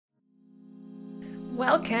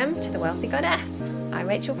Welcome to The Wealthy Goddess. I'm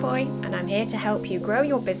Rachel Foy and I'm here to help you grow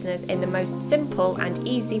your business in the most simple and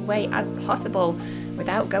easy way as possible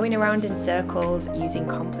without going around in circles, using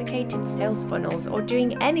complicated sales funnels or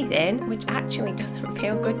doing anything which actually doesn't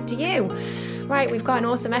feel good to you. Right, we've got an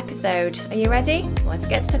awesome episode. Are you ready? Let's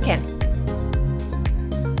get stuck in.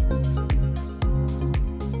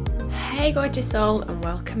 Hey gorgeous soul, and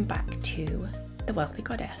welcome back to The Wealthy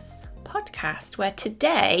Goddess podcast, where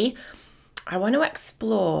today I want to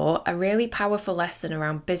explore a really powerful lesson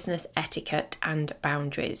around business etiquette and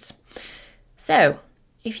boundaries. So,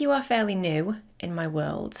 if you are fairly new in my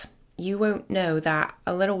world, you won't know that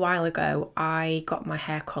a little while ago I got my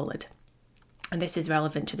hair coloured. And this is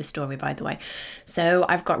relevant to the story, by the way. So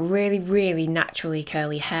I've got really naturally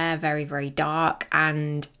curly hair, very dark,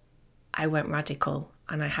 and I went radical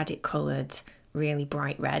and I had it coloured really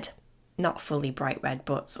bright red. Not fully bright red,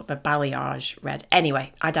 but sort of a balayage red.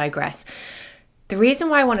 Anyway, I digress. The reason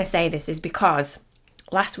why I want to say this is because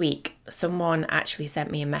last week someone actually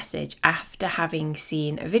sent me a message after having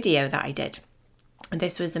seen a video that I did. And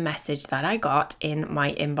this was the message that I got in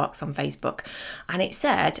my inbox on Facebook. And it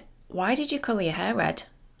said, "Why did you colour your hair red?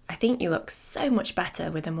 I think you look so much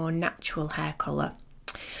better with a more natural hair colour."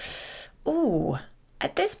 Ooh,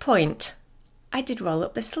 at this point, I did roll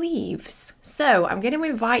up the sleeves. So I'm going to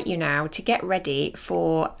invite you now to get ready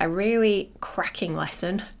for a really cracking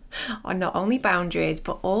lesson on not only boundaries,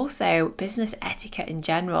 but also business etiquette in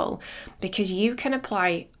general, because you can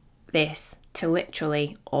apply this to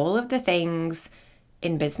literally all of the things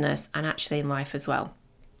in business and actually in life as well.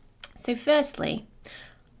 So firstly,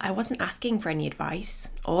 I wasn't asking for any advice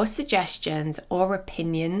or suggestions or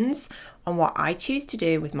opinions on what I choose to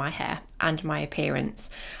do with my hair and my appearance.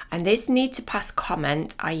 And this need to pass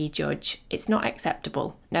comment, i.e. judge, it's not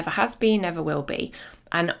acceptable. Never has been, never will be.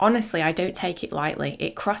 And honestly, I don't take it lightly.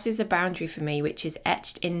 It crosses a boundary for me, which is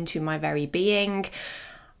etched into my very being.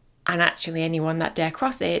 And actually, anyone that dare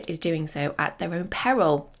cross it is doing so at their own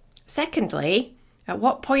peril. Secondly, at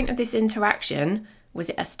what point of this interaction was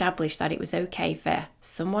it established that it was okay for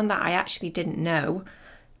someone that I actually didn't know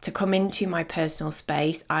to come into my personal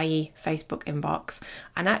space, i.e. Facebook inbox,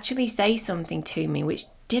 and actually say something to me which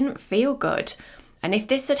didn't feel good? And if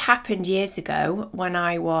this had happened years ago when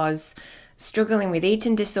I was struggling with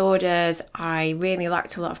eating disorders, I really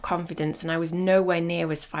lacked a lot of confidence and I was nowhere near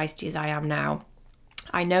as feisty as I am now,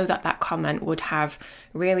 I know that that comment would have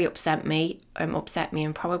really upset me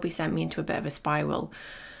and probably sent me into a bit of a spiral.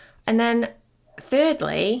 And then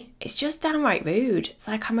thirdly, it's just downright rude. It's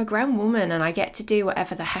like I'm a grown woman and I get to do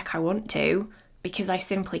whatever the heck I want to because I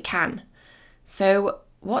simply can. So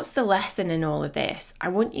what's the lesson in all of this? I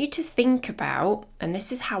want you to think about, and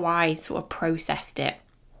this is how I sort of processed it,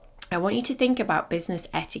 I want you to think about business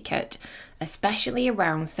etiquette, especially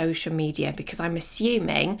around social media, because I'm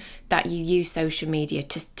assuming that you use social media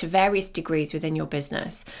to various degrees within your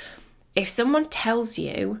business. If someone tells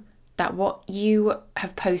you that what you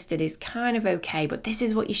have posted is kind of okay, but this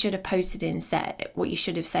is what you should have posted instead, what you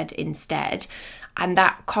should have said instead, and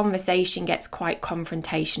that conversation gets quite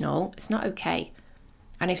confrontational, it's not okay.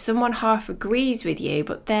 And if someone half agrees with you,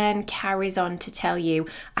 but then carries on to tell you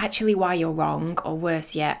actually why you're wrong, or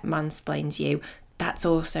worse yet, mansplains you, that's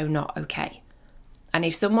also not okay. And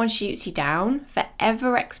if someone shoots you down for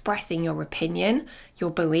ever expressing your opinion, your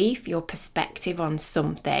belief, your perspective on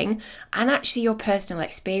something, and actually your personal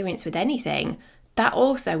experience with anything, that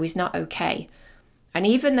also is not okay. And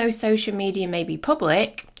even though social media may be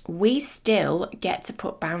public, we still get to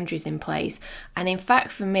put boundaries in place. And in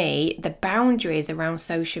fact, for me, the boundaries around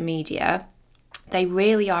social media, they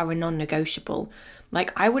really are a non-negotiable.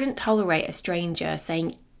 Like, I wouldn't tolerate a stranger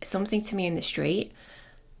saying something to me in the street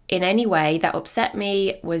in any way that upset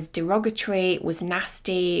me, was derogatory, was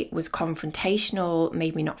nasty, was confrontational,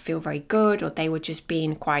 made me not feel very good, or they were just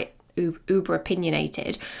being quite uber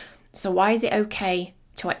opinionated. So why is it okay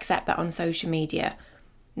to accept that on social media?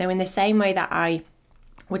 Now, in the same way that I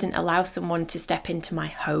wouldn't allow someone to step into my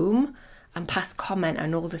home and pass comment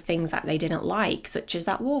on all the things that they didn't like, such as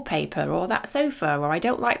that wallpaper or that sofa, or I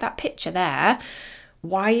don't like that picture there,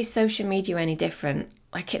 why is social media any different?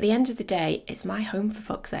 Like, at the end of the day, it's my home, for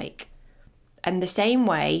fuck's sake. And the same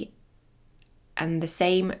way and the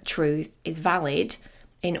same truth is valid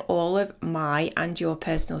in all of my and your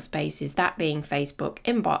personal spaces, that being Facebook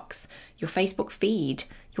inbox, your Facebook feed,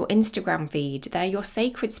 your Instagram feed. They're your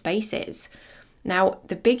sacred spaces. Now,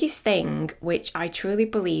 the biggest thing which I truly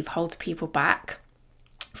believe holds people back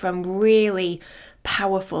from really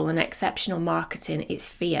powerful and exceptional marketing is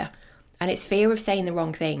fear. And it's fear of saying the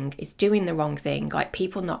wrong thing, it's doing the wrong thing, like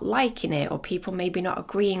people not liking it or people maybe not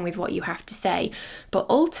agreeing with what you have to say. But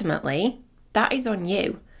ultimately, that is on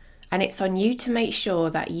you. And it's on you to make sure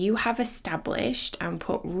that you have established and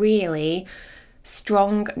put really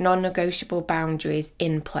strong, non-negotiable boundaries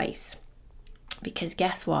in place. Because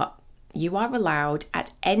guess what? You are allowed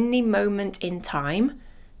at any moment in time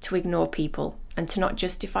to ignore people and to not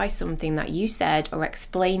justify something that you said or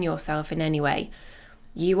explain yourself in any way.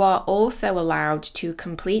 You are also allowed to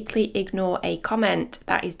completely ignore a comment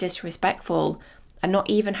that is disrespectful and not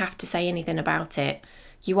even have to say anything about it.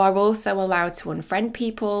 You are also allowed to unfriend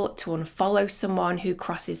people, to unfollow someone who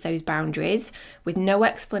crosses those boundaries with no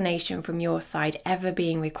explanation from your side ever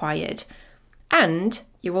being required. And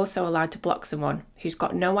you're also allowed to block someone who's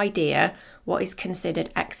got no idea what is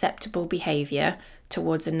considered acceptable behaviour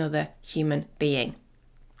towards another human being.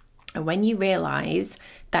 And when you realise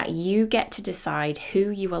that you get to decide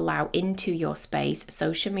who you allow into your space,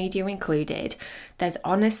 social media included, there's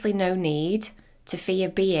honestly no need to fear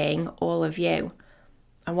being all of you.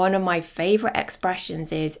 And one of my favourite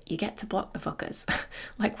expressions is, you get to block the fuckers.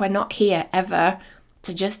 Like, we're not here ever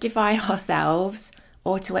to justify ourselves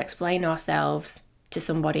or to explain ourselves to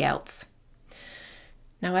somebody else.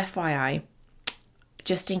 Now, FYI,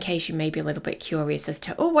 just in case you may be a little bit curious as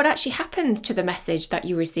to, what actually happened to the message that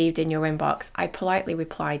you received in your inbox, I politely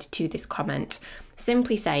replied to this comment,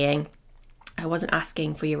 simply saying, I wasn't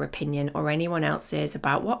asking for your opinion or anyone else's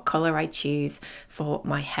about what colour I choose for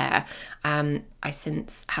my hair. I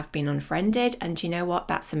since have been unfriended, and you know what?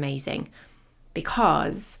 That's amazing.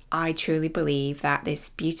 Because I truly believe that this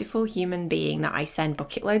beautiful human being that I send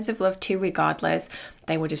bucket loads of love to regardless,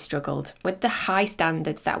 they would have struggled with the high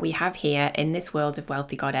standards that we have here in this world of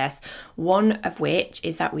Wealthy Goddess. One of which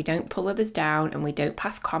is that we don't pull others down and we don't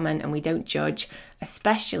pass comment and we don't judge,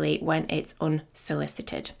 especially when it's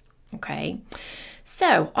unsolicited. Okay,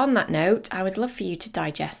 so on that note, I would love for you to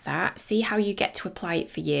digest that, see how you get to apply it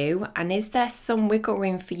for you, and is there some wiggle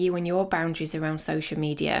room for you and your boundaries around social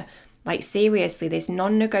media? Like, seriously, this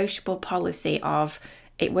non-negotiable policy of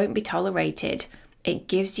it won't be tolerated. It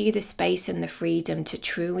gives you the space and the freedom to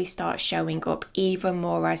truly start showing up even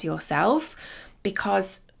more as yourself,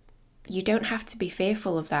 because you don't have to be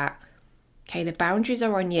fearful of that. Okay, the boundaries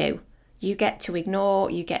are on you. You get to ignore,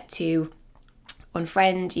 you get to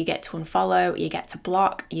unfriend, you get to unfollow, you get to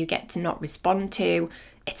block, you get to not respond to.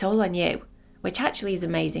 It's all on you, which actually is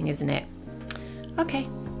amazing, isn't it? Okay,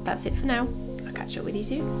 that's it for now. I'll catch up with you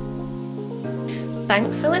soon.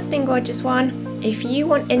 Thanks for listening, gorgeous one. If you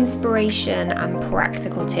want inspiration and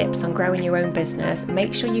practical tips on growing your own business,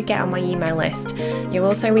 make sure you get on my email list. You'll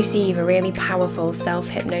also receive a really powerful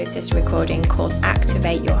self-hypnosis recording called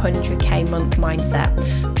Activate Your 100K Month Mindset.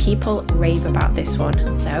 People rave about this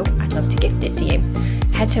one, so I'd love to gift it to you.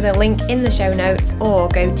 Head to the link in the show notes or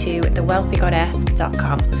go to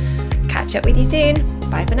thewealthygoddess.com. Catch up with you soon.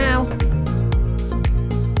 Bye for now.